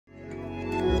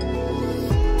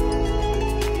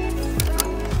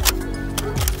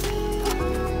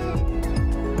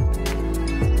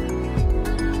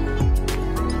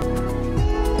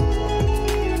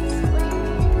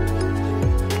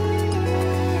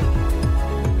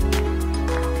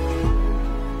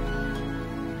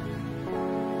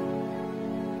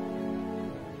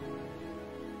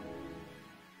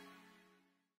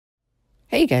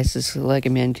Hey guys, this is Lego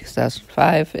Man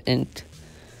 2005, and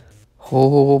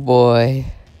oh boy,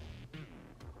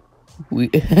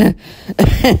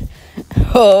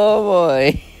 oh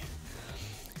boy,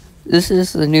 this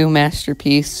is the new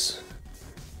masterpiece,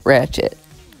 Ratchet,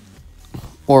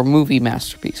 or movie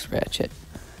masterpiece, Ratchet.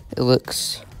 It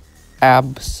looks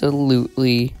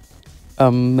absolutely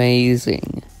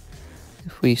amazing.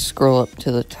 If we scroll up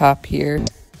to the top here,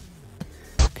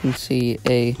 can see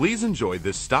a Please enjoy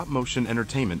this stop-motion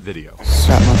entertainment video.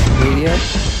 Stop-motion video. You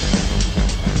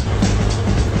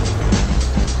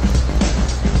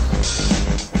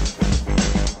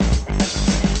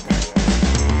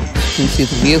can see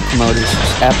the vehicle mode is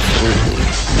just absolutely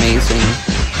amazing.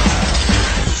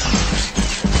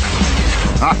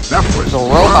 The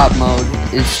robot mode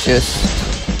is just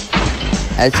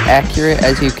as accurate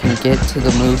as you can get to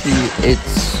the movie.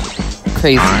 It's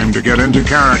crazy. Time to get into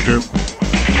character.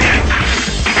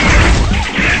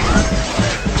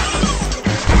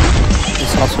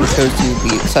 Also shows you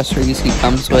the accessories he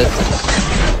comes with.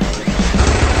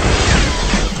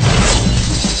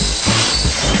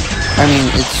 I mean,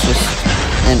 it's just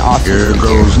an awesome Here figure.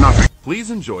 goes nothing. Please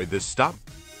enjoy this stop.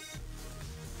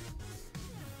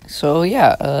 So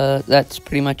yeah, that's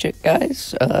pretty much it,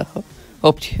 guys.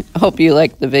 Hope you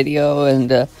liked the video,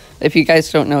 and if you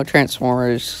guys don't know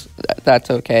Transformers, that's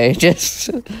okay.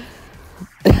 Just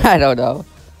I don't know,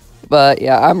 but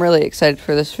yeah, I'm really excited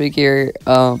for this figure.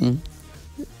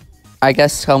 I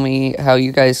guess tell me how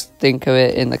you guys think of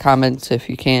it in the comments if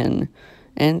you can.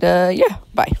 And, yeah,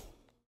 bye.